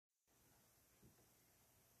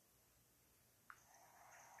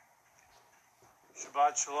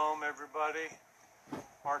Shabbat Shalom, everybody.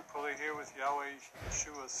 Mark Pulley here with Yahweh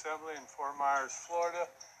Yeshua Assembly in Fort Myers, Florida,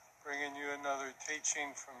 bringing you another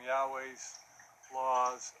teaching from Yahweh's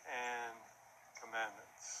laws and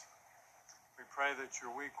commandments. We pray that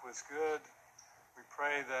your week was good. We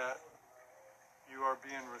pray that you are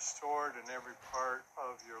being restored in every part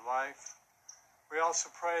of your life. We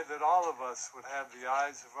also pray that all of us would have the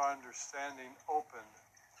eyes of our understanding opened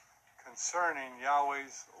concerning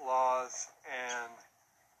Yahweh's laws and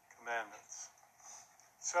commandments.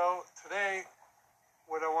 So today,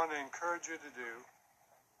 what I want to encourage you to do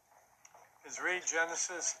is read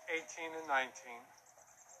Genesis 18 and 19.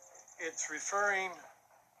 It's referring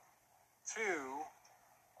to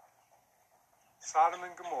Sodom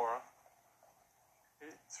and Gomorrah.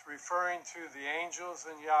 It's referring to the angels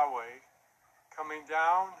and Yahweh coming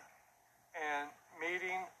down and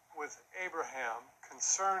meeting with Abraham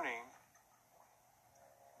concerning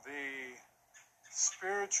the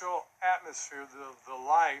spiritual atmosphere, the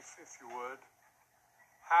life, if you would,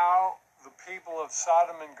 how the people of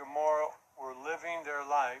Sodom and Gomorrah were living their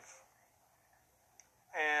life,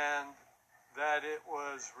 and that it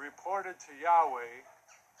was reported to Yahweh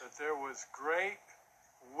that there was great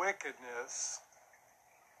wickedness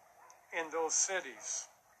in those cities.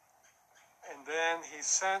 And then he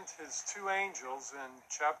sent his two angels in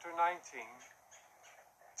chapter 19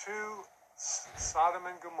 to Sodom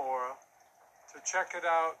and Gomorrah to check it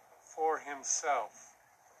out for himself.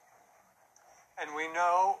 And we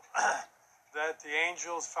know that the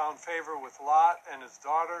angels found favor with Lot and his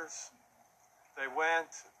daughters. They went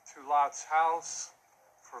to Lot's house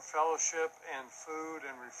for fellowship and food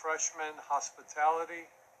and refreshment, hospitality.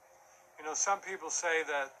 You know, some people say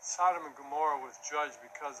that Sodom and Gomorrah was judged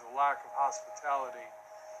because of lack of hospitality.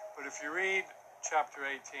 But if you read chapter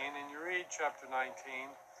 18 and you read chapter 19,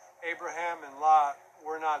 Abraham and Lot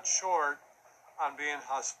were not short on being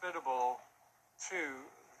hospitable to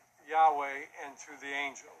Yahweh and to the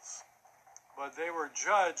angels. But they were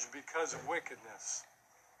judged because of wickedness.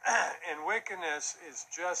 And wickedness is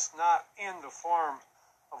just not in the form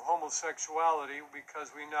of homosexuality,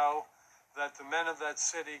 because we know that the men of that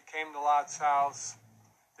city came to Lot's house.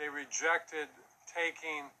 They rejected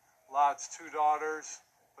taking Lot's two daughters,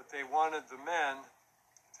 but they wanted the men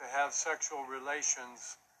to have sexual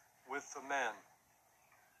relations with the men.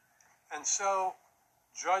 And so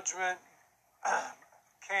judgment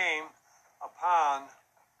came upon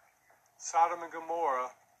Sodom and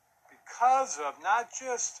Gomorrah because of not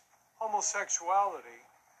just homosexuality,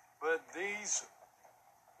 but these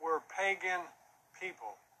were pagan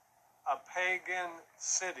people. Pagan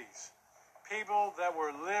cities, people that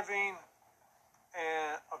were living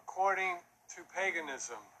according to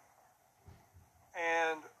paganism.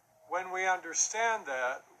 And when we understand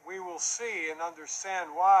that, we will see and understand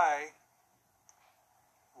why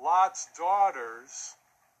Lot's daughters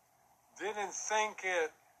didn't think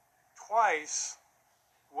it twice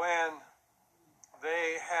when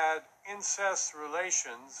they had incest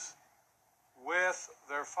relations with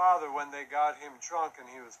their father when they got him drunk and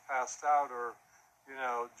he was passed out, or, you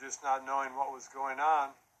know, just not knowing what was going on.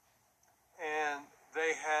 And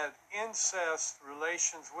they had incest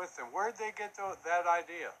relations with them. Where'd they get that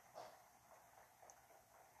idea?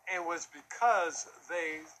 It was because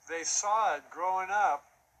they saw it growing up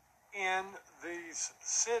in these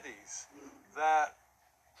cities, that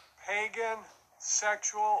pagan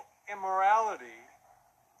sexual immorality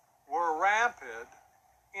were rampant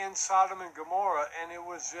in Sodom and Gomorrah, and it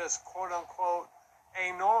was just, quote-unquote,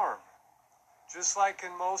 a norm. Just like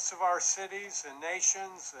in most of our cities and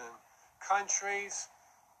nations and countries,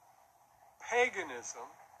 paganism,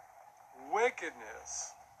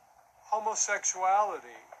 wickedness, homosexuality,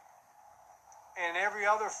 and every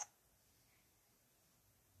other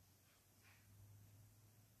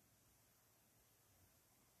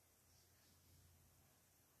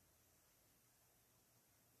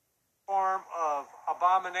form of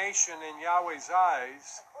abomination in Yahweh's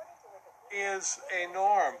eyes is a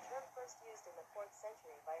norm.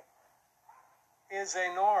 Is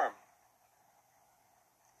a norm.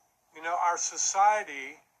 You know, our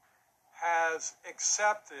society has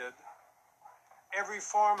accepted every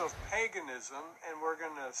form of paganism, and we're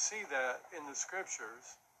going to see that in the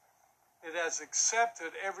scriptures. It has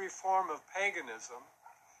accepted every form of paganism.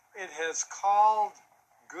 It has called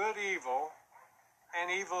good evil and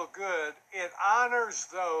evil good. It honors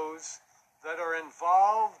those that are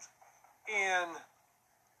involved in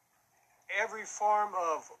every form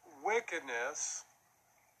of wickedness.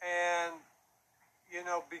 And, you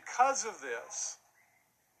know, because of this,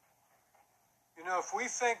 you know, if we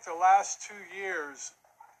think the last 2 years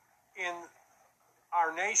in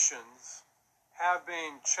our nations have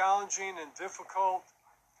been challenging and difficult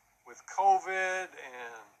with COVID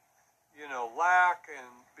and, lack and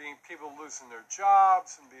being people losing their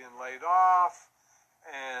jobs and being laid off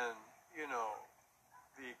and,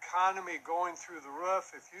 the economy going through the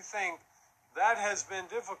roof. If you think that has been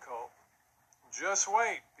difficult, just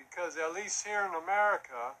wait, because at least here in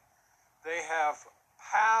America, they have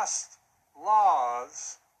passed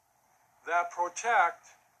laws that protect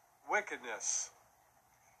wickedness.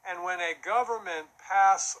 And when a government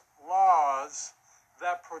passes laws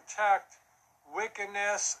that protect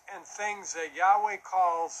wickedness and things that Yahweh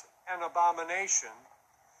calls an abomination,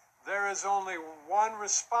 there is only one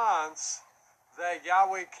response that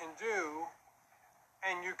Yahweh can do,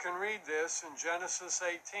 and you can read this in Genesis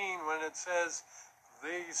 18 when it says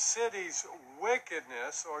the city's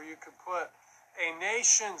wickedness, or you could put a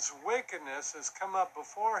nation's wickedness, has come up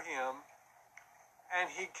before him, and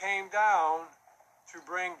he came down to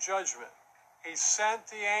bring judgment. He sent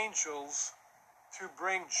the angels to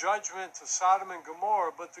bring judgment to Sodom and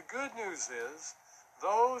Gomorrah, but the good news is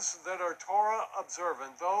those that are Torah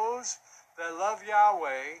observant, those that love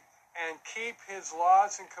Yahweh and keep his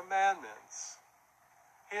laws and commandments,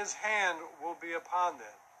 his hand will be upon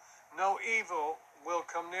them. No evil will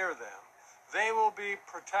come near them. They will be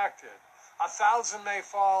protected. 1,000 may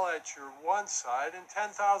fall at your one side and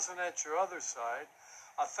 10,000 at your other side.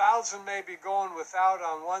 1,000 may be going without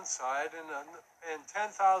on one side and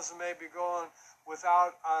 10,000 may be going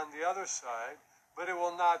without on the other side, but it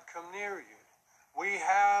will not come near you. We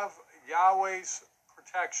have Yahweh's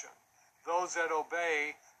protection, those that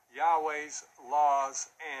obey Yahweh's laws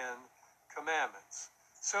and commandments.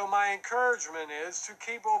 So my encouragement is to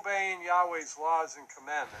keep obeying Yahweh's laws and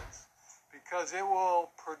commandments, because it will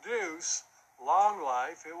produce long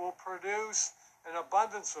life, it will produce an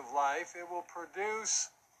abundance of life, it will produce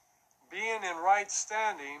being in right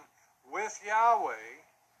standing with Yahweh,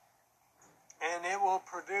 and it will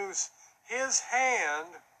produce his hand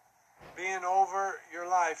being over your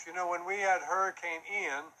life. When we had Hurricane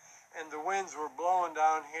Ian and the winds were blowing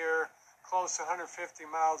down here close to 150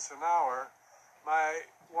 miles an hour, my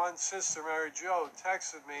one sister, Mary Jo,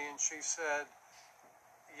 texted me and she said,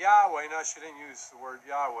 Yahweh, now she didn't use the word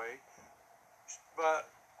Yahweh, but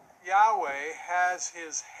Yahweh has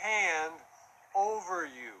his hand over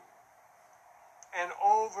you and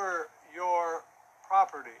over your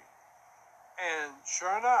property. And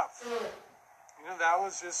sure enough, that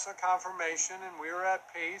was just a confirmation, and we were at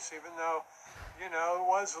peace, even though, it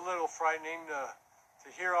was a little frightening to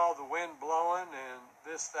hear all the wind blowing and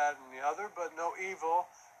this, that, and the other, but no evil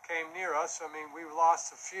came near us. I mean, we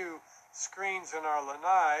lost a few screens in our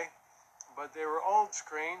lanai, but they were old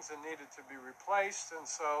screens and needed to be replaced, and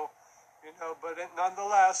so, but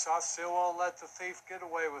nonetheless, I still won't let the thief get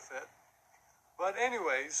away with it. But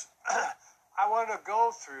anyways, I want to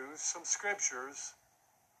go through some scriptures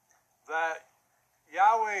that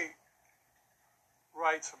Yahweh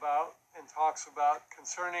writes about and talks about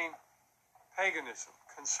concerning paganism,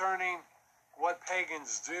 concerning what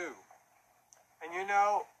pagans do. And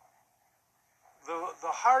the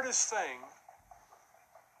hardest thing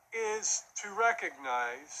is to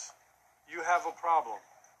recognize you have a problem.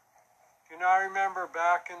 I remember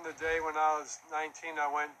back in the day when I was 19,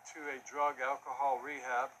 I went to a drug alcohol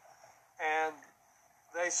rehab, and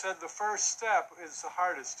they said the first step is the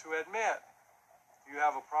hardest, to admit you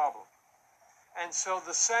have a problem. And so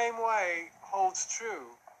the same way holds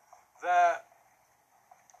true, that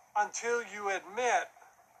until you admit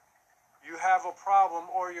you have a problem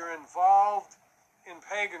or you're involved in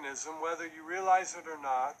paganism, whether you realize it or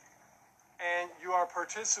not, and you are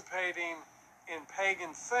participating in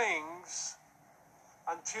pagan things,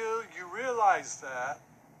 until you realize that,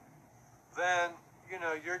 then,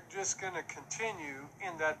 you're just going to continue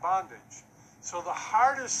in that bondage. So the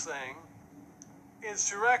hardest thing is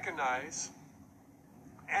to recognize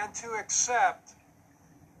and to accept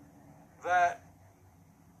that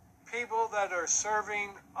people that are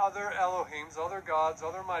serving other Elohims, other gods,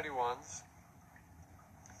 other mighty ones,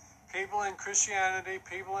 people in Christianity,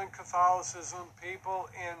 people in Catholicism, people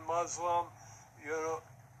in Muslim,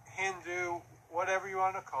 Hindu, whatever you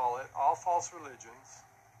want to call it, all false religions.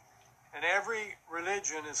 And every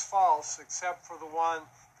religion is false except for the one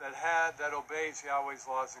that obeys Yahweh's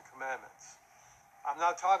laws and commandments. I'm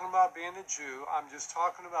not talking about being a Jew. I'm just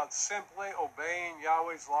talking about simply obeying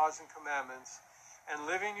Yahweh's laws and commandments and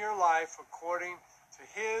living your life according to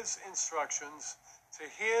his instructions, to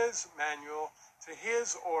his manual, to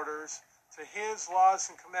his orders, to his laws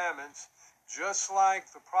and commandments, just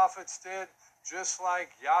like the prophets did, just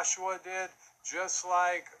like Yahshua did, just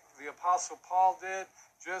like the Apostle Paul did,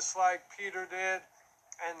 just like Peter did,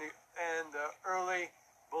 and the early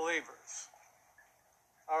believers.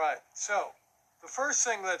 All right, so the first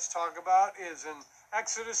thing let's talk about is in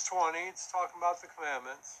Exodus 20. It's talking about the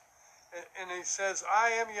commandments. And he says, I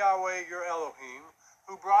am Yahweh your Elohim,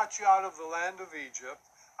 who brought you out of the land of Egypt,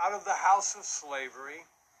 out of the house of slavery.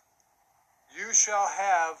 You shall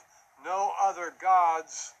have no other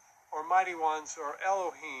gods or mighty ones or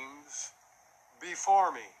Elohims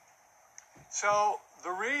before me. So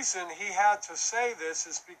the reason he had to say this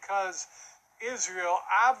is because Israel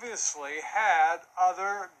obviously had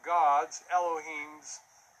other gods, Elohims,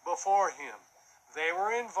 before him. They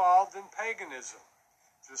were involved in paganism,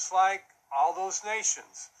 just like all those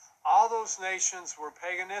nations. All those nations were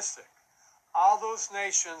paganistic. All those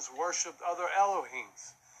nations worshipped other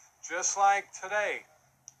Elohims. Just like today,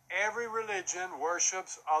 every religion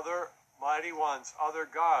worships other mighty ones, other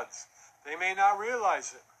gods. They may not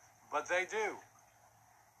realize it, but they do.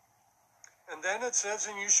 And then it says,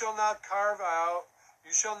 and you shall not carve out,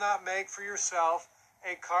 you shall not make for yourself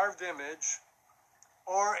a carved image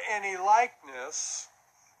or any likeness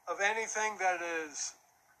of anything that is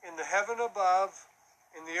in the heaven above,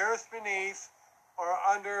 in the earth beneath, or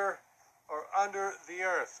under the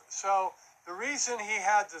earth. So the reason he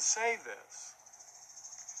had to say this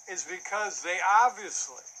is because they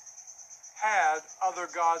obviously had other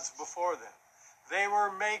gods before them. They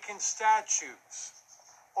were making statues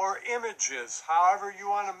or images, however you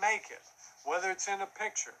want to make it, whether it's in a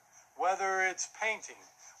picture, whether it's painting,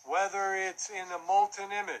 whether it's in a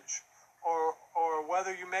molten image, or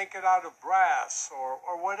whether you make it out of brass,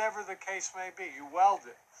 or whatever the case may be. You weld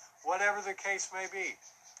it, whatever the case may be.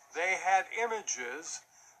 They had images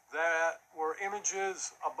that were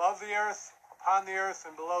images above the earth, upon the earth,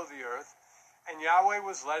 and below the earth, and Yahweh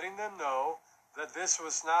was letting them know that this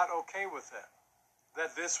was not okay with it,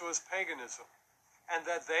 that this was paganism, and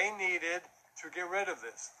that they needed to get rid of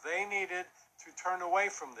this. They needed to turn away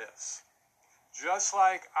from this. Just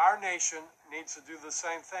like our nation needs to do the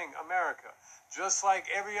same thing, America. Just like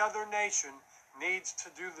every other nation needs to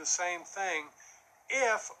do the same thing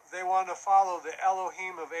if they want to follow the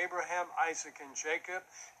Elohim of Abraham, Isaac, and Jacob,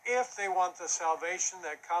 if they want the salvation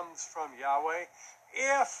that comes from Yahweh,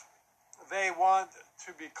 if they want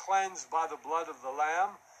to be cleansed by the blood of the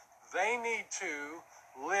Lamb, they need to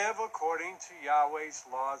live according to Yahweh's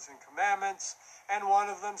laws and commandments, and one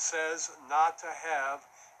of them says not to have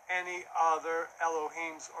any other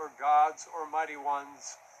Elohims or gods or mighty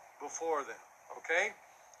ones before them. Okay?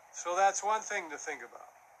 So that's one thing to think about.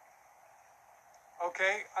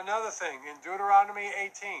 Okay, another thing, in Deuteronomy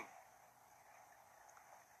 18,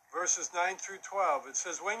 verses 9 through 12, it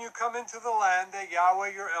says, when you come into the land that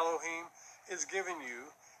Yahweh your Elohim is giving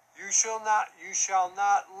you, you shall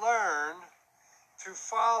not learn to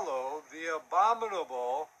follow the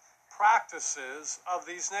abominable practices of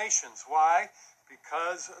these nations. Why?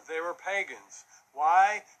 Because they were pagans.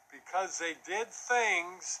 Why? Because they did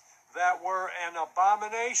things that were an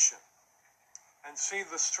abomination. And see,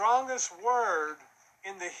 the strongest word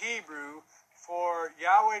in the Hebrew for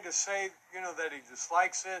Yahweh to say, that he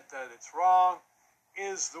dislikes it, that it's wrong,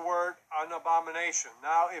 is the word an abomination.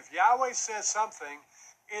 Now, if Yahweh says something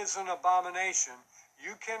is an abomination,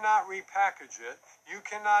 you cannot repackage it, you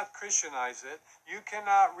cannot Christianize it, you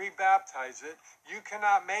cannot rebaptize it, you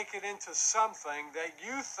cannot make it into something that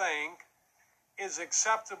you think is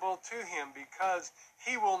acceptable to him, because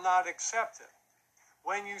he will not accept it.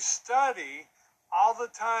 When you study all the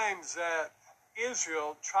times that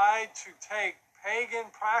Israel tried to take pagan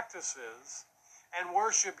practices and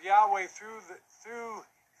worship Yahweh through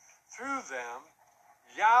them,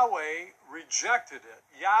 Yahweh rejected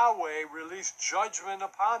it. Yahweh released judgment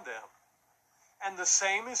upon them. And the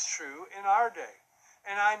same is true in our day.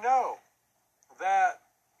 And I know that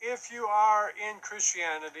if you are in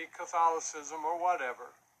Christianity, Catholicism, or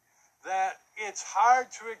whatever, that it's hard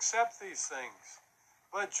to accept these things.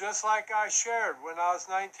 But just like I shared when I was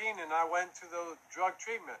 19 and I went to the drug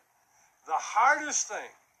treatment, the hardest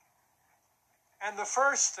thing and the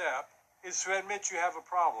first step is to admit you have a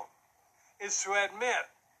problem, is to admit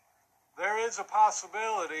there is a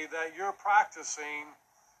possibility that you're practicing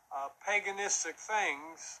paganistic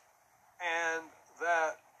things and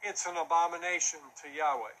that it's an abomination to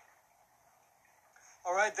Yahweh.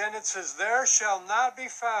 All right, then it says, there shall not be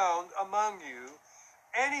found among you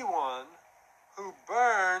anyone who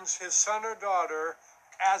burns his son or daughter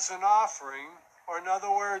as an offering, or in other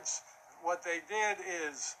words, what they did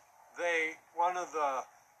is one of the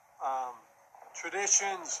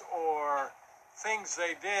traditions or things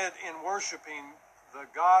they did in worshiping the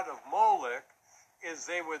god of Molech is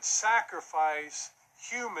they would sacrifice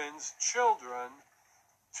humans, children,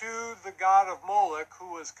 to the god of Moloch,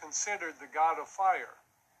 who was considered the god of fire.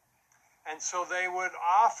 And so they would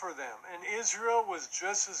offer them. And Israel was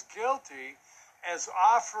just as guilty as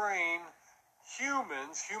offering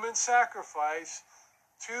human sacrifice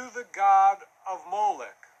to the god of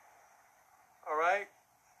Moloch. All right?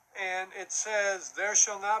 And it says, there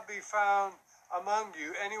shall not be found among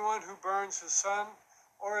you anyone who burns his son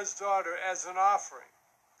or his daughter as an offering.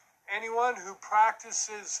 Anyone who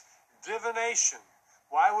practices divination.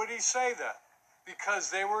 Why would he say that?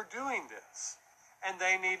 Because they were doing this, and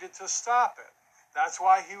they needed to stop it. That's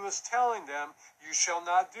why he was telling them, you shall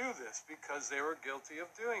not do this, because they were guilty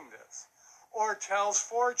of doing this. Or tells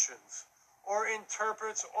fortunes, or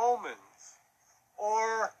interprets omens,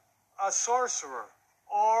 or a sorcerer,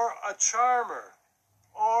 or a charmer,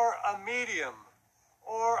 or a medium,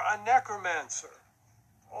 or a necromancer,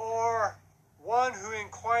 or one who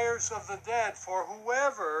inquires of the dead. For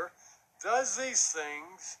whoever does these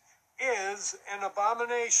things is an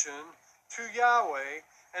abomination to Yahweh,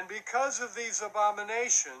 and because of these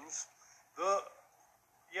abominations, the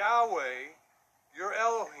Yahweh, your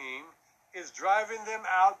Elohim, is driving them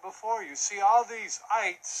out before you. See, all these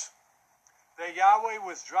ites that Yahweh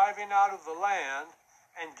was driving out of the land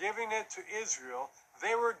and giving it to Israel,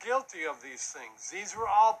 they were guilty of these things. These were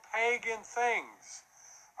all pagan things.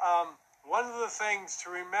 One of the things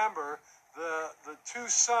to remember, the two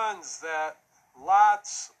sons that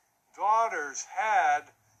Lot's daughters had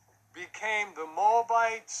became the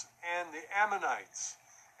Moabites and the Ammonites.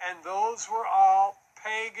 And those were all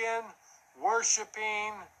pagan,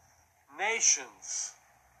 worshiping nations.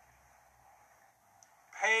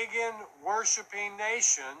 Pagan, worshiping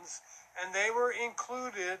nations. And they were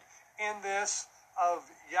included in this of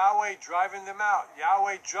Yahweh driving them out,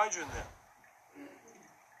 Yahweh judging them.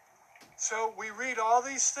 So we read all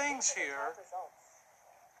these things here.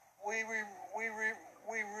 We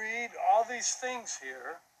read all these things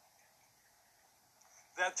here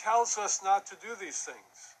that tells us not to do these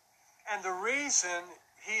things. And the reason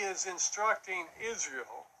he is instructing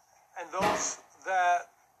Israel and those that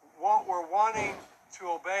were wanting to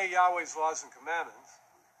obey Yahweh's laws and commandments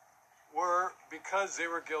were because they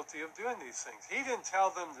were guilty of doing these things. He didn't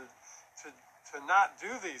tell them to not do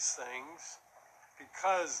these things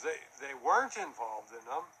because they weren't involved in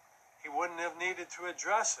them. He wouldn't have needed to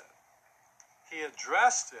address it. He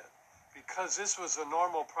addressed it because this was a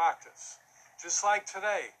normal practice. Just like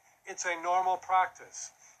today, it's a normal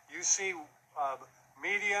practice. You see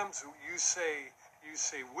mediums, you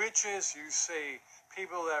see witches, you see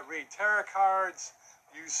people that read tarot cards,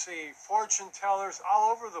 you see fortune tellers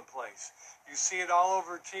all over the place. You see it all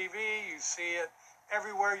over TV, you see it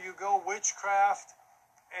everywhere you go, witchcraft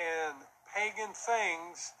and pagan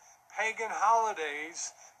things, pagan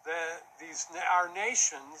holidays that our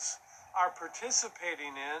nations are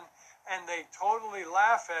participating in, and they totally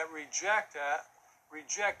laugh at, reject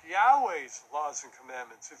Yahweh's laws and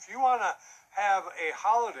commandments. If you want to have a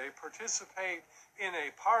holiday, participate in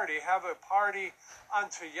a party, have a party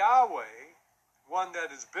unto Yahweh, one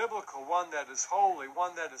that is biblical, one that is holy,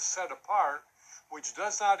 one that is set apart, which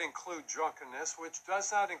does not include drunkenness, which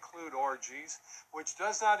does not include orgies, which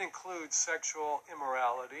does not include sexual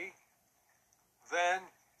immorality, then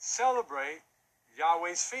celebrate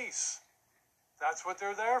Yahweh's feasts. That's what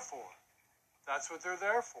they're there for. That's what they're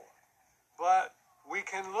there for. But we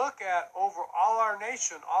can look at over all our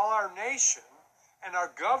nation and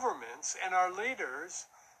our governments and our leaders,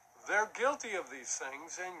 they're guilty of these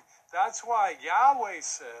things. And that's why Yahweh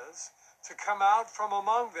says to come out from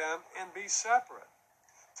among them and be separate.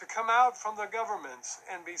 To come out from the governments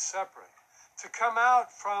and be separate. To come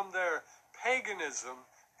out from their paganism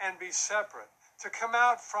and be separate. To come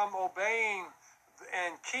out from obeying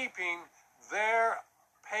and keeping their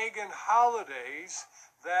pagan holidays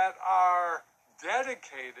that are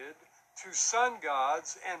dedicated to sun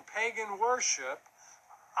gods and pagan worship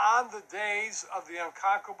on the days of the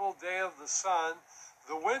unconquerable day of the sun,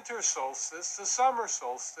 the winter solstice, the summer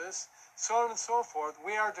solstice, so on and so forth.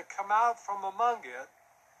 We are to come out from among it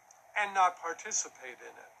and not participate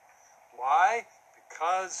in it. Why?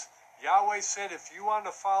 Because Yahweh said, if you want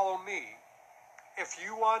to follow me, if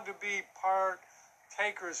you want to be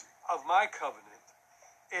partakers of my covenant,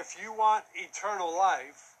 if you want eternal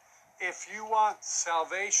life, if you want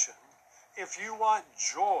salvation, if you want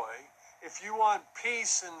joy, if you want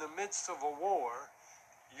peace in the midst of a war,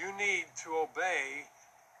 you need to obey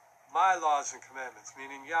my laws and commandments,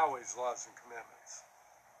 meaning Yahweh's laws and commandments.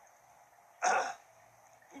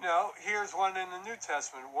 Here's one in the New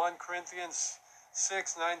Testament, 1 Corinthians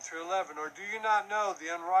 6, 9 through 11. Or do you not know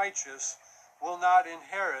the unrighteous will not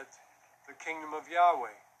inherit the kingdom of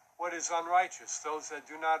Yahweh? what is unrighteous, those that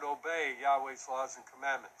do not obey Yahweh's laws and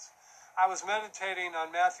commandments. I was meditating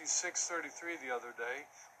on Matthew 6:33 the other day,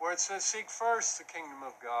 where it says, seek first the kingdom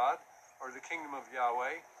of God, or the kingdom of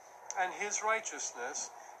Yahweh, and his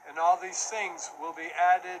righteousness, and all these things will be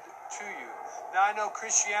added to you. Now, I know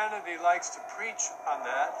Christianity likes to preach on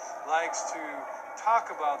that, likes to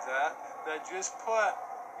talk about that just put,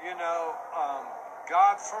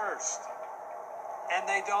 God first. And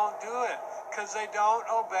they don't do it because they don't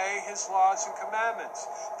obey his laws and commandments.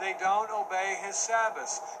 They don't obey his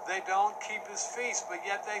Sabbaths. They don't keep his feasts, but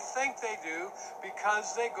yet they think they do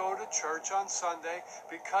because they go to church on Sunday,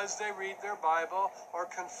 because they read their Bible or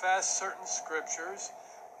confess certain scriptures,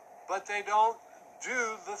 but they don't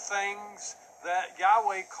do the things that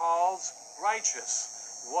Yahweh calls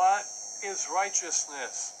righteous. What is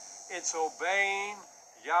righteousness? It's obeying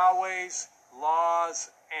Yahweh's laws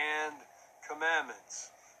and commandments.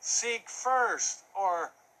 Seek first,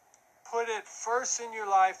 or put it first in your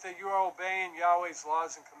life that you are obeying Yahweh's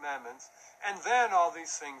laws and commandments, and then all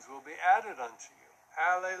these things will be added unto you.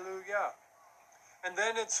 Hallelujah. And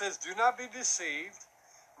then it says, do not be deceived,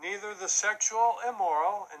 neither the sexual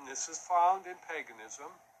immoral, and this is found in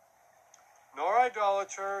paganism, nor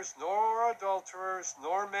idolaters, nor adulterers,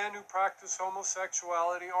 nor men who practice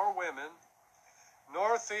homosexuality, or women,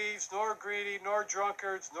 nor thieves, nor greedy, nor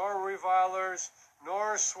drunkards, nor revilers,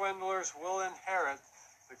 nor swindlers will inherit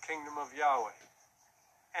the kingdom of Yahweh.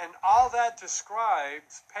 And all that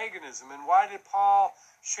describes paganism. And why did Paul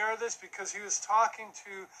share this? Because he was talking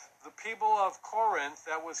to the people of Corinth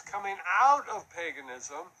that was coming out of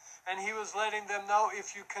paganism, and he was letting them know,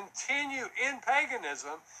 if you continue in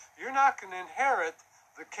paganism, you're not going to inherit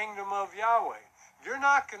the kingdom of Yahweh. You're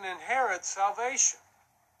not going to inherit salvation.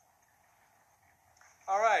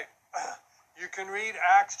 All right, you can read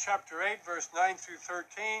Acts chapter 8, verse 9 through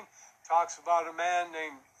 13. Talks about a man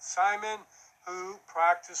named Simon who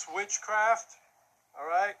practiced witchcraft. All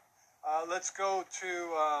right, let's go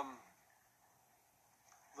to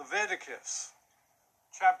Leviticus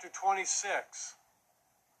chapter 26.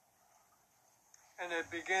 And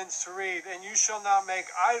it begins to read, and you shall not make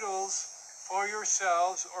idols for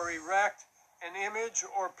yourselves, or erect an image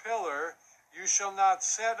or pillar. You shall not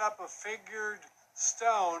set up a figured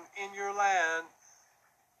stone in your land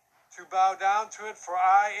to bow down to it, for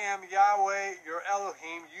I am Yahweh your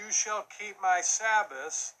Elohim. You shall keep my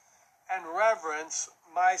Sabbaths and reverence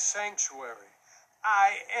my sanctuary.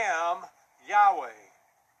 I am Yahweh.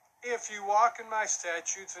 If you walk in my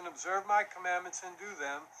statutes and observe my commandments and do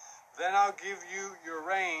them, then I'll give you your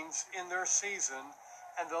rains in their season,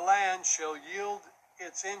 and the land shall yield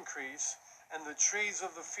its increase, and the trees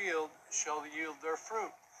of the field shall yield their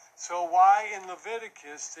fruit. So why in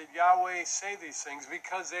Leviticus did Yahweh say these things?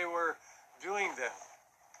 Because they were doing them.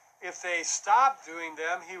 If they stopped doing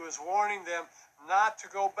them, he was warning them not to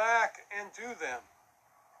go back and do them.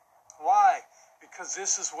 Why? Because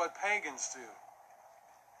this is what pagans do.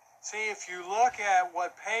 See, if you look at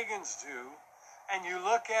what pagans do, and you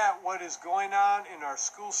look at what is going on in our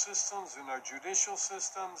school systems, in our judicial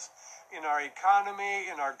systems, in our economy,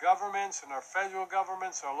 in our governments, in our federal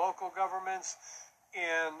governments, our local governments,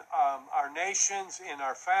 in our nations, in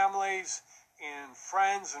our families, in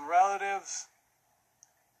friends and relatives.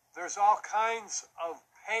 There's all kinds of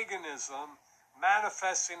paganism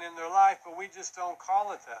manifesting in their life, but we just don't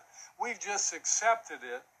call it that. We've just accepted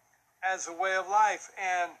it as a way of life.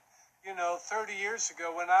 And, 30 years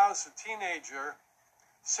ago when I was a teenager,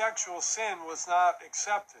 sexual sin was not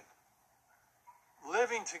accepted.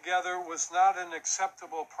 Living together was not an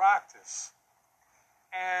acceptable practice.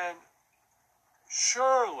 And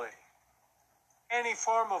surely, any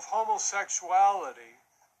form of homosexuality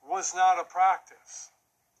was not a practice.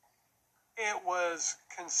 It was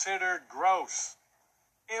considered gross.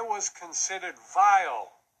 It was considered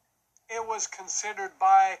vile. It was considered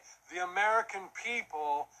by the American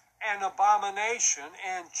people an abomination,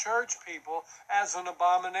 and church people as an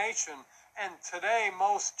abomination. And today,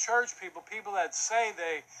 most church people that say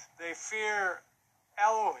they fear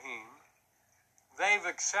Elohim, they've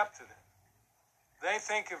accepted it. They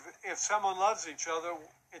think if someone loves each other,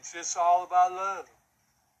 it's just all about love.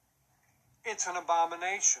 It's an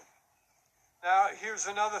abomination. Now, here's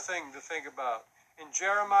another thing to think about. In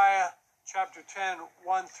Jeremiah chapter 10,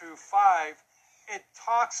 1 through 5, it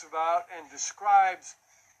talks about and describes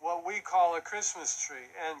what we call a Christmas tree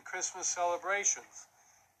and Christmas celebrations.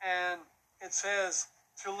 And it says,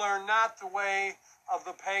 to learn not the way of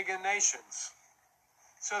the pagan nations.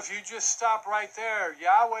 So if you just stop right there,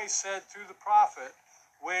 Yahweh said through the prophet,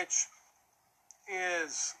 which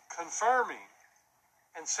is confirming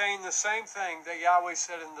and saying the same thing that Yahweh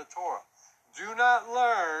said in the Torah. Do not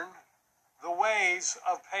learn the ways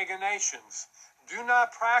of pagan nations. Do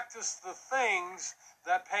not practice the things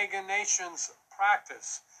that pagan nations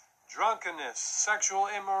practice. Drunkenness, sexual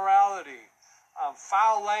immorality,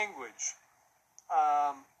 foul language,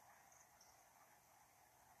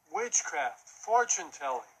 witchcraft,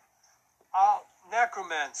 fortune-telling,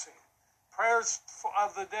 necromancy, prayers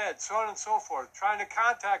of the dead, so on and so forth, trying to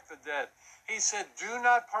contact the dead. He said, do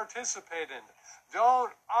not participate in it.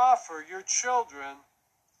 Don't offer your children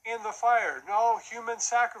in the fire. No human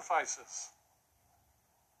sacrifices.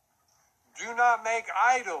 Do not make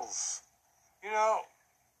idols.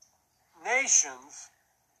 Nations,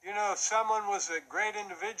 if someone was a great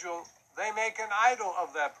individual, they make an idol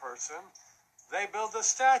of that person. They build a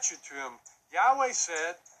statue to him. Yahweh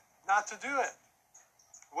said not to do it.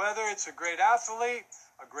 Whether it's a great athlete,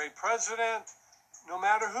 a great president, no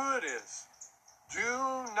matter who it is,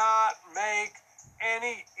 do not make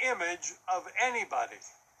any image of anybody.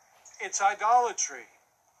 It's idolatry.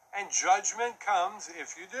 And judgment comes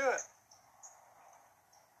if you do it.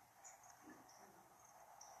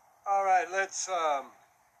 All right, let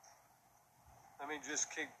me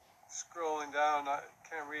just keep scrolling down. I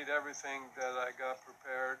can't read everything that I got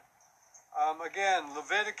prepared. Again,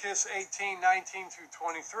 Leviticus 18:19 through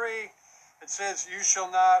 23. It says, you shall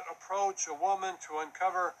not approach a woman to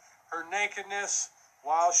uncover her nakedness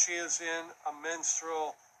while she is in a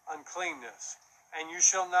menstrual uncleanness. And you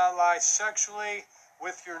shall not lie sexually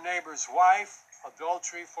with your neighbor's wife,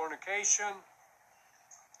 adultery, fornication,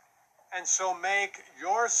 and so make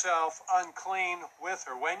yourself unclean with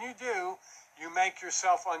her. When you do, you make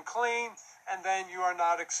yourself unclean, and then you are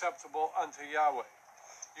not acceptable unto Yahweh.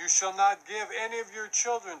 You shall not give any of your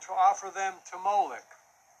children to offer them to Molech,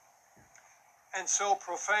 and so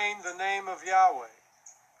profane the name of Yahweh.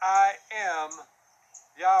 I am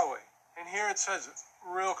Yahweh. And here it says it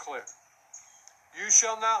real clear. You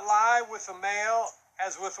shall not lie with a male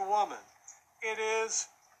as with a woman. It is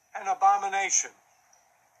an abomination.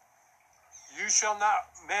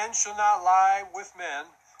 Men shall not lie with men,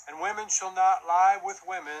 and women shall not lie with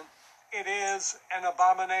women. It is an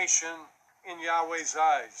abomination in Yahweh's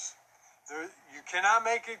eyes. You cannot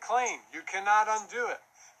make it clean. You cannot undo it.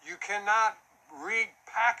 You cannot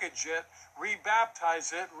repackage it,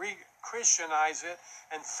 rebaptize it, re-Christianize it,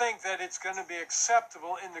 and think that it's going to be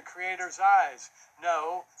acceptable in the Creator's eyes.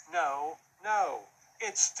 No, no, no.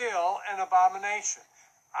 It's still an abomination.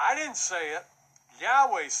 I didn't say it.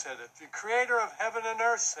 Yahweh said it. The Creator of heaven and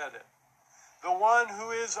earth said it. The one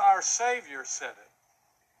who is our Savior said it.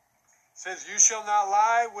 It says, you shall not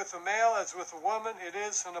lie with a male as with a woman. It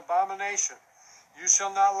is an abomination. You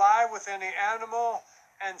shall not lie with any animal,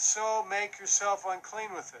 and so make yourself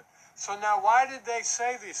unclean with it. So now why did they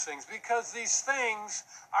say these things? Because these things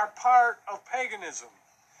are part of paganism.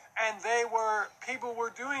 And people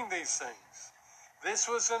were doing these things. This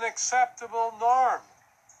was an acceptable norm.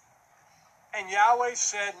 And Yahweh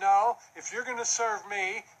said, no, if you're going to serve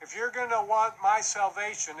me, if you're going to want my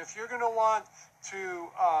salvation, if you're going to want to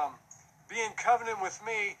be in covenant with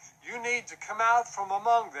me, you need to come out from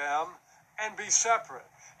among them and be separate.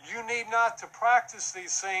 You need not to practice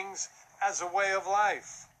these things as a way of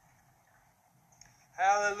life.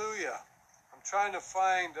 Hallelujah. I'm trying to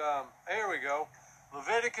find, here we go.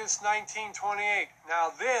 Leviticus 19:28. Now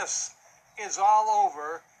this is all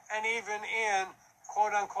over, and even in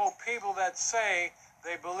quote-unquote people that say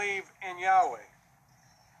they believe in Yahweh.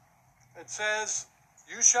 It says,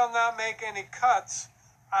 you shall not make any cuts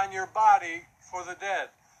on your body for the dead.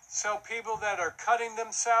 So people that are cutting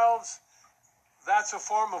themselves, that's a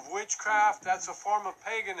form of witchcraft, that's a form of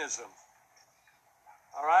paganism.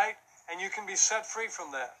 All right? And you can be set free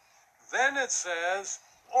from that. Then it says,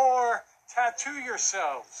 or tattoo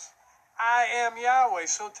yourselves. I am Yahweh.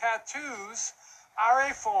 So tattoos are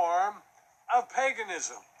a form of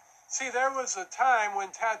paganism. See, there was a time when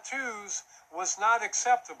tattoos was not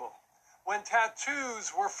acceptable, when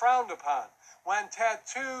tattoos were frowned upon, when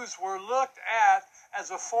tattoos were looked at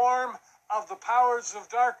as a form of the powers of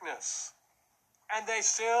darkness. And they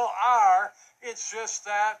still are. It's just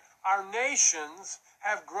that our nations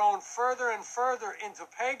have grown further and further into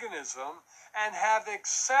paganism and have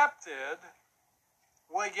accepted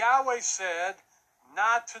what Yahweh said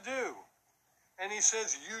not to do. And he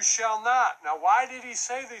says, you shall not. Now, why did he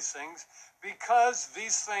say these things? Because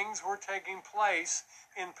these things were taking place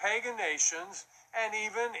in pagan nations and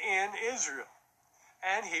even in Israel.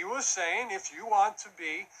 And he was saying, if you want to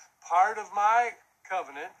be part of my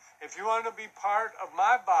covenant, if you want to be part of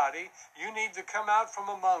my body, you need to come out from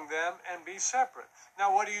among them and be separate.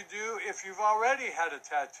 Now, what do you do if you've already had a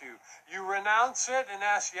tattoo? You renounce it and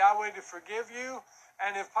ask Yahweh to forgive you,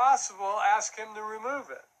 And if possible, ask him to remove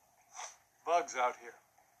it. Bugs out here.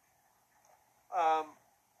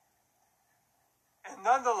 And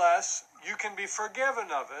nonetheless, you can be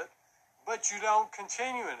forgiven of it, but you don't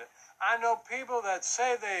continue in it. I know people that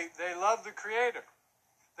say they love the Creator.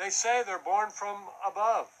 They say they're born from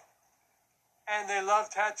above. And they love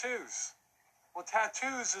tattoos. Well,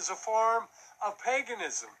 tattoos is a form of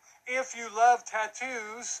paganism. If you love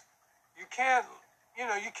tattoos, you can't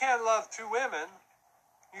love two women.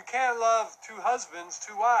 You can't love two husbands,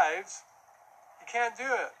 two wives. You can't do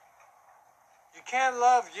it. You can't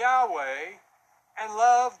love Yahweh and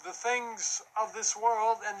love the things of this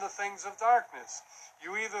world and the things of darkness.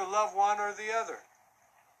 You either love one or the other.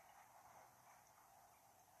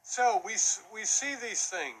 So we see these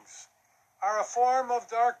things are a form of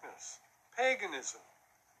darkness, paganism,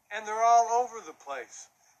 and they're all over the place.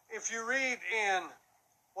 If you read in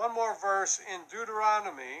one more verse in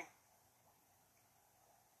Deuteronomy,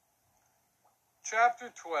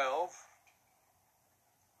 chapter 12,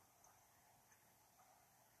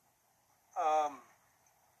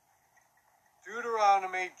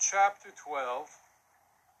 Deuteronomy chapter 12,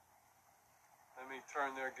 let me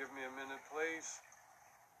turn there, give me a minute please.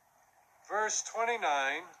 Verse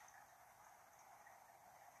 29,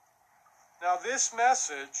 now this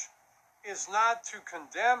message is not to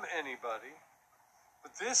condemn anybody,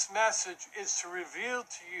 but this message is to reveal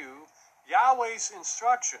to you Yahweh's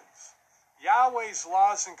instructions, Yahweh's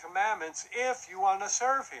laws and commandments if you want to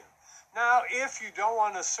serve him. Now, if you don't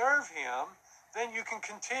want to serve him, then you can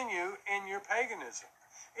continue in your paganism.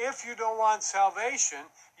 If you don't want salvation,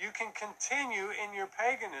 you can continue in your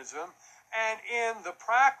paganism and in the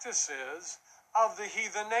practices of the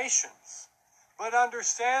heathen nations. But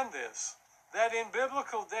understand this, that in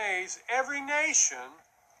biblical days, every nation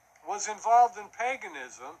was involved in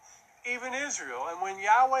paganism, even Israel. And when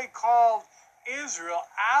Yahweh called Israel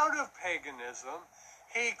out of paganism,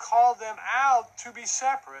 he called them out to be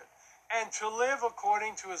separate and to live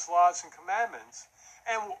according to his laws and commandments.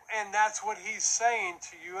 And that's what he's saying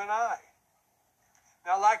to you and I.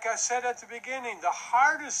 Now, like I said at the beginning, the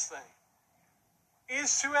hardest thing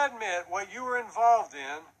is to admit what you were involved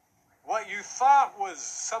in, what you thought was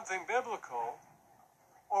something biblical,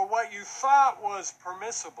 or what you thought was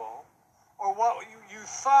permissible, or what you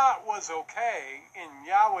thought was okay in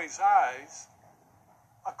Yahweh's eyes.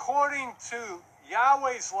 According to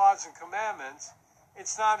Yahweh's laws and commandments,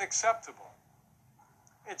 it's not acceptable.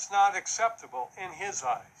 It's not acceptable in his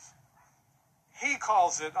eyes. He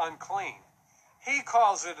calls it unclean. He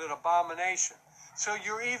calls it an abomination. So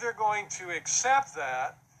you're either going to accept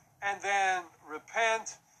that and then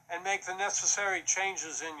repent and make the necessary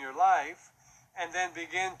changes in your life and then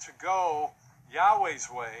begin to go Yahweh's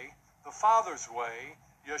way, the Father's way,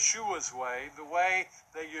 Yeshua's way, the way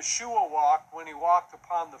that Yeshua walked when he walked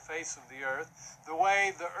upon the face of the earth, the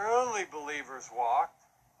way the early believers walked,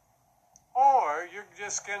 or you're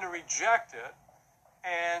just going to reject it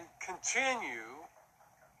and continue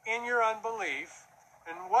in your unbelief.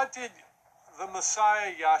 And what did the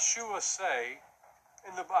Messiah Yeshua say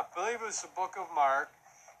in I believe it was the book of Mark?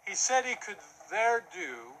 He said he could there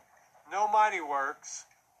do no mighty works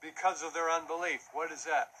because of their unbelief. What is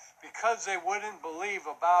that? Because they wouldn't believe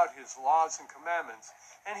about his laws and commandments.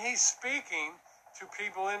 And he's speaking to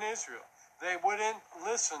people in Israel. They wouldn't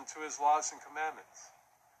listen to his laws and commandments.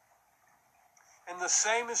 And the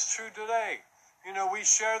same is true today. You know, we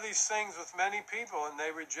share these things with many people and they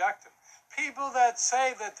reject them. People that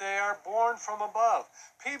say that they are born from above.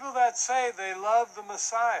 People that say they love the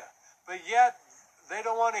Messiah, but yet they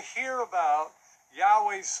don't want to hear about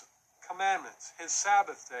Yahweh's commandments, his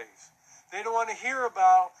Sabbath days. They don't want to hear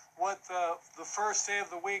about what the first day of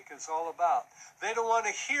the week is all about. They don't want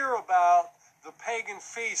to hear about the pagan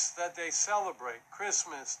feasts that they celebrate,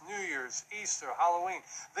 Christmas, New Year's, Easter, Halloween.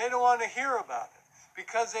 They don't want to hear about it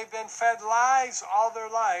because they've been fed lies all their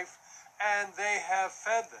life and they have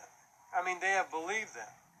fed them. They have believed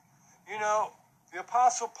them. You know, the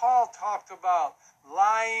Apostle Paul talked about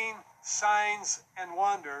lying signs and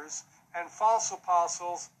wonders and false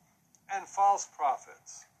apostles and false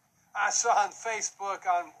prophets. I saw on Facebook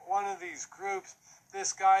on one of these groups,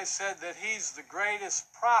 this guy said that he's the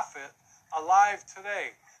greatest prophet alive today.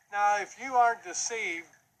 Now, if you aren't deceived,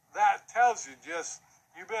 that tells you just,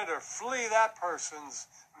 you better flee that person's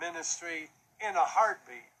ministry in a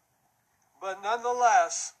heartbeat. But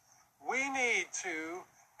nonetheless, we need to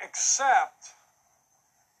accept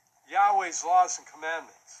Yahweh's laws and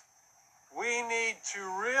commandments. We need to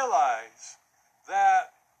realize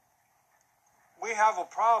that we have a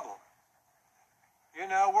problem. You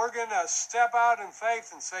know, we're going to step out in faith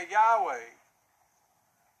and say, Yahweh,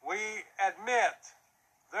 we admit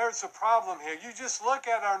there's a problem here. You just look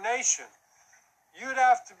at our nation. You'd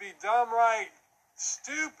have to be downright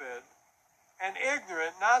stupid and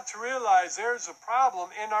ignorant not to realize there's a problem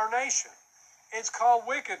in our nation. It's called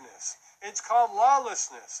wickedness. It's called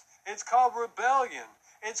lawlessness. It's called rebellion.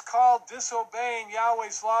 It's called disobeying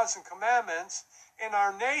Yahweh's laws and commandments, and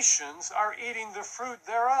our nations are eating the fruit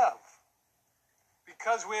thereof.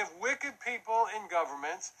 Because we have wicked people in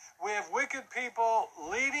governments, we have wicked people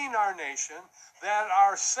leading our nation that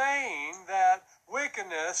are saying that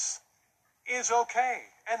wickedness is okay,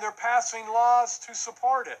 and they're passing laws to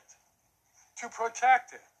support it, to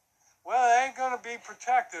protect it. Well, it ain't going to be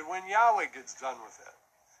protected when Yahweh gets done with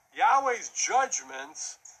it. Yahweh's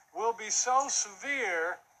judgments will be so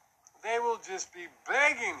severe, they will just be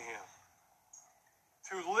begging him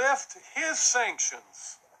to lift his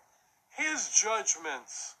sanctions, his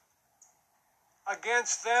judgments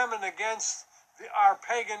against them and against our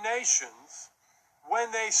pagan nations,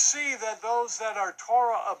 when they see that those that are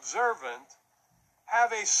Torah observant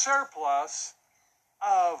have a surplus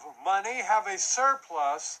of money, have a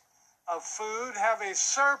surplus of food, have a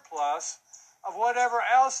surplus of whatever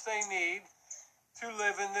else they need to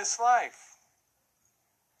live in this life.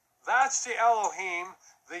 That's the Elohim,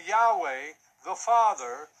 the Yahweh, the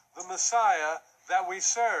Father, the Messiah that we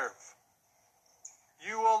serve.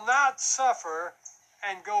 You will not suffer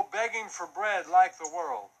and go begging for bread like the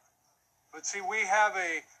world. But see, we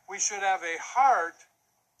should have a heart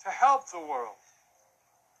to help the world,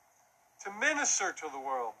 to minister to the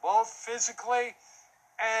world, both physically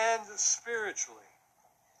and spiritually.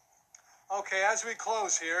 Okay, as we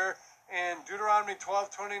close here in Deuteronomy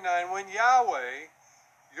 12:29, when Yahweh,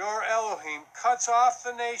 your Elohim, cuts off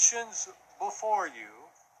the nations before you,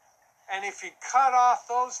 and if he cut off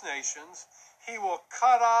those nations, he will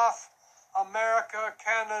cut off America,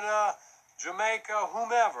 Canada, Jamaica,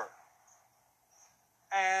 whomever.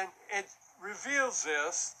 And it reveals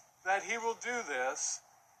this, that he will do this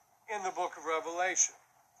in the book of Revelation.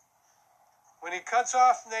 When he cuts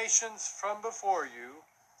off nations from before you,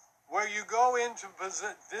 where you go in to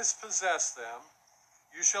dispossess them,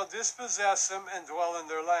 you shall dispossess them and dwell in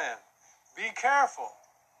their land. Be careful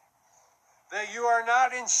that you are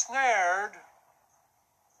not ensnared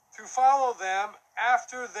to follow them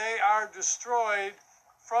after they are destroyed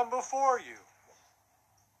from before you.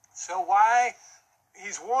 So why?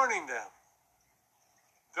 He's warning them.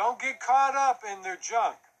 Don't get caught up in their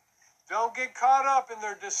junk. Don't get caught up in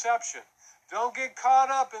their deception. Don't get caught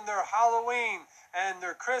up in their Halloween and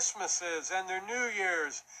their Christmases and their New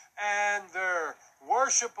Year's and their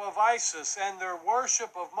worship of Isis and their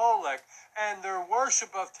worship of Molech and their worship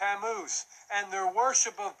of Tammuz and their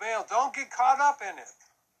worship of Baal. Don't get caught up in it.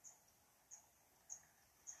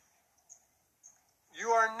 You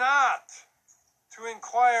are not to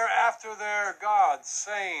inquire after their gods,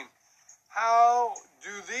 saying, how do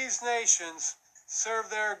these nations serve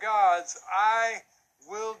their gods? I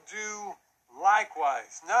will do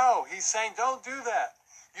likewise. No, he's saying don't do that.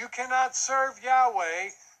 You cannot serve Yahweh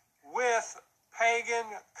with pagan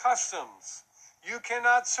customs. You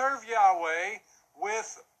cannot serve Yahweh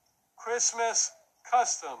with Christmas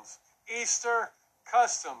customs, Easter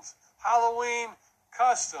customs, Halloween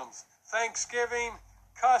customs, Thanksgiving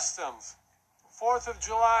customs, 4th of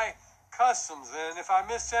July customs, and if I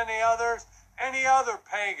missed any others, any other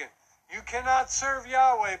pagan. You cannot serve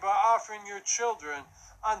Yahweh by offering your children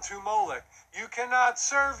unto Molech. You cannot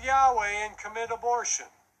serve Yahweh and commit abortion.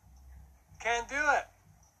 Can't do it.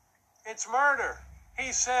 It's murder.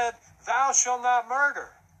 He said, thou shalt not murder.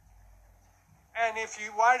 And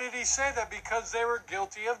why did he say that? Because they were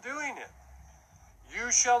guilty of doing it.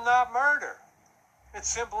 You shall not murder. It's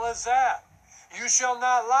simple as that. You shall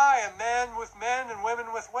not lie, a man with men and women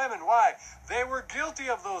with women. Why? They were guilty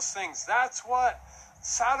of those things. That's what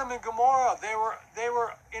Sodom and Gomorrah, they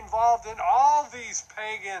were involved in all these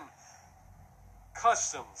pagan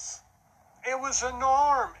customs. It was a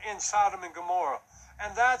norm in Sodom and Gomorrah.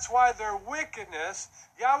 And that's why their wickedness,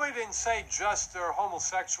 Yahweh didn't say just their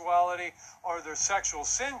homosexuality or their sexual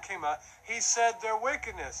sin came out. He said their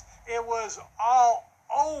wickedness. It was all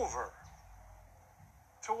over.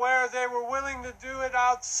 To where they were willing to do it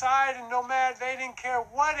outside, and no matter, they didn't care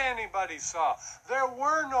what anybody saw. There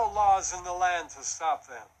were no laws in the land to stop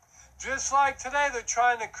them. Just like today, they're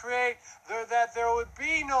trying to create that there would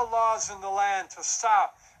be no laws in the land to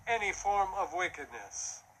stop any form of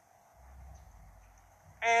wickedness.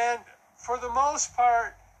 And for the most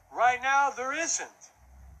part, right now, there isn't.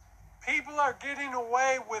 People are getting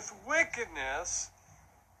away with wickedness,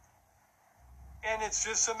 and it's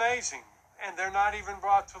just amazing. And they're not even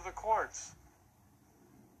brought to the courts.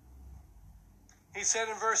 He said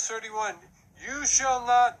in verse 31, You shall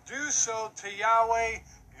not do so to Yahweh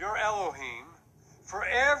your Elohim, for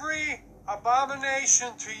every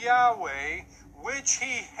abomination to Yahweh which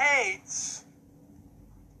he hates,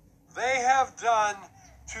 they have done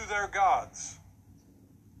to their gods.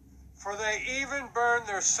 For they even burn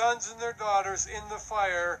their sons and their daughters in the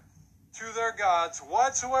fire to their gods.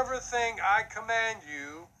 Whatsoever thing I command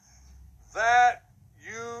you, that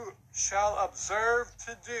you shall observe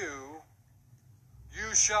to do,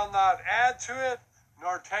 you shall not add to it,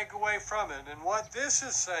 nor take away from it. And what this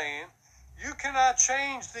is saying, you cannot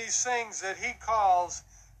change these things that he calls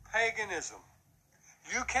paganism.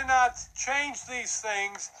 You cannot change these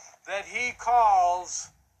things that he calls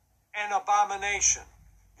an abomination.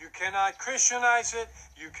 You cannot Christianize it.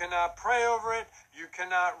 You cannot pray over it. You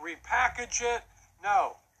cannot repackage it.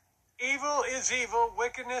 No. Evil is evil.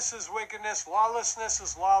 Wickedness is wickedness. Lawlessness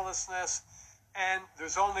is lawlessness. And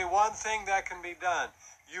there's only one thing that can be done.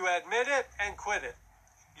 You admit it and quit it.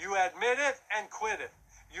 You admit it and quit it.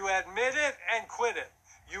 You admit it and quit it.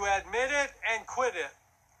 You admit it and quit it.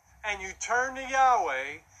 And you turn to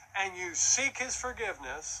Yahweh and you seek his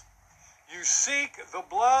forgiveness. You seek the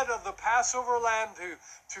blood of the Passover lamb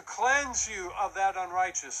to cleanse you of that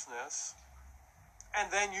unrighteousness. And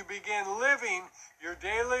then you begin living your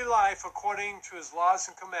daily life according to his laws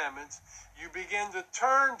and commandments. You begin to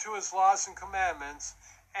turn to his laws and commandments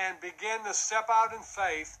and begin to step out in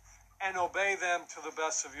faith and obey them to the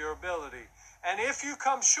best of your ability. And if you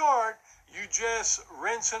come short, you just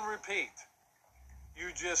rinse and repeat.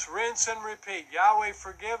 You just rinse and repeat. Yahweh,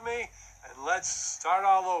 forgive me, and let's start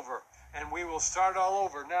all over. And we will start all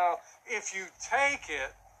over. Now, if you take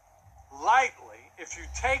it lightly, if you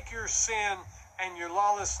take your sin and your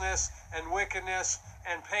lawlessness and wickedness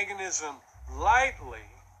and paganism lightly,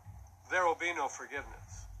 there will be no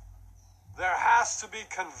forgiveness. There has to be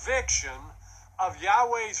conviction of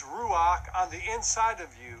Yahweh's Ruach on the inside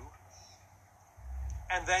of you,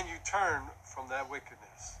 and then you turn from that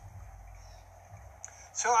wickedness.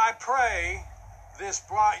 So I pray this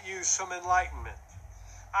brought you some enlightenment.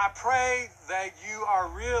 I pray that you are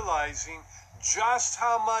realizing just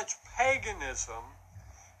how much paganism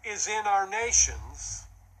is in our nations,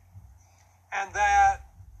 and that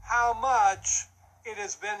how much it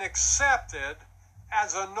has been accepted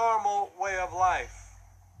as a normal way of life.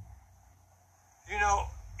 You know,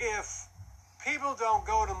 if people don't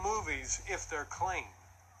go to movies if they're clean,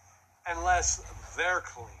 unless they're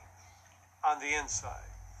clean on the inside.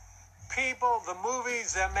 People, the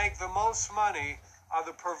movies that make the most money are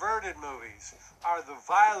the perverted movies, are the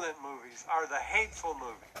violent movies, are the hateful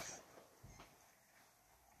movies.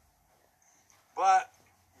 But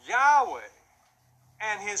Yahweh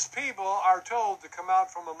and his people are told to come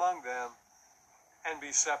out from among them and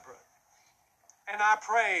be separate. And I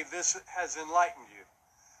pray this has enlightened you.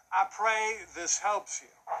 I pray this helps you.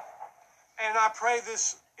 And I pray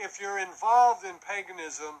this, if you're involved in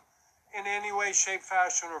paganism in any way, shape,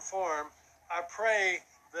 fashion, or form, I pray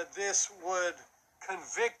that this would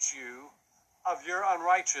convict you of your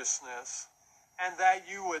unrighteousness and that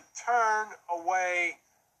you would turn away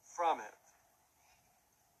from it.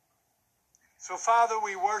 So, Father,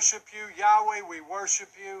 we worship you. Yahweh, we worship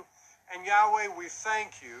you. And Yahweh, we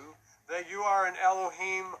thank you that you are an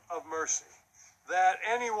Elohim of mercy, that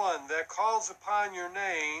anyone that calls upon your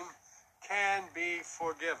name can be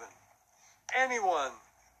forgiven. Anyone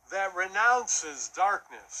that renounces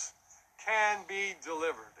darkness can be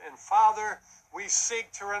delivered. And Father, we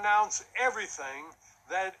seek to renounce everything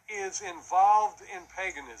that is involved in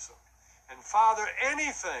paganism. And Father,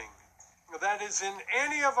 anything that is in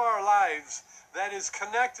any of our lives that is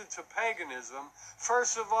connected to paganism,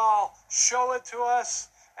 first of all, show it to us.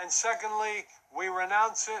 And secondly, we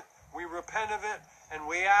renounce it, we repent of it, and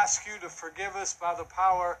we ask you to forgive us by the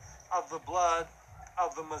power of the blood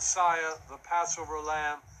of the Messiah, the Passover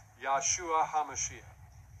Lamb, Yahshua HaMashiach.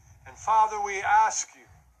 And Father, we ask you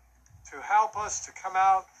to help us to come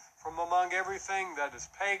out from among everything that is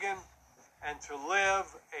pagan and to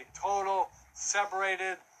live a total,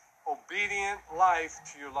 separated, obedient life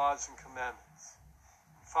to your laws and commandments.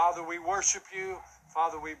 Father, we worship you.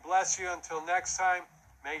 Father, we bless you. Until next time,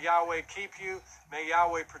 may Yahweh keep you. May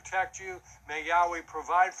Yahweh protect you. May Yahweh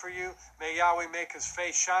provide for you. May Yahweh make his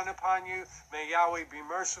face shine upon you. May Yahweh be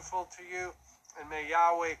merciful to you. And may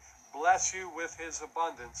Yahweh bless you with his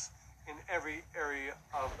abundance in every area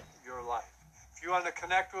of your life. If you want to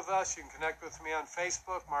connect with us, you can connect with me on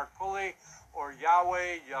Facebook, Mark Pulley, or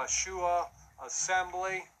Yahweh Yahshua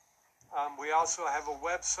Assembly. We also have a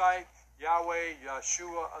website,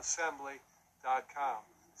 YahwehYahshuaAssembly.com.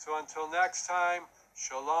 So until next time,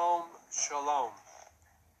 shalom, shalom.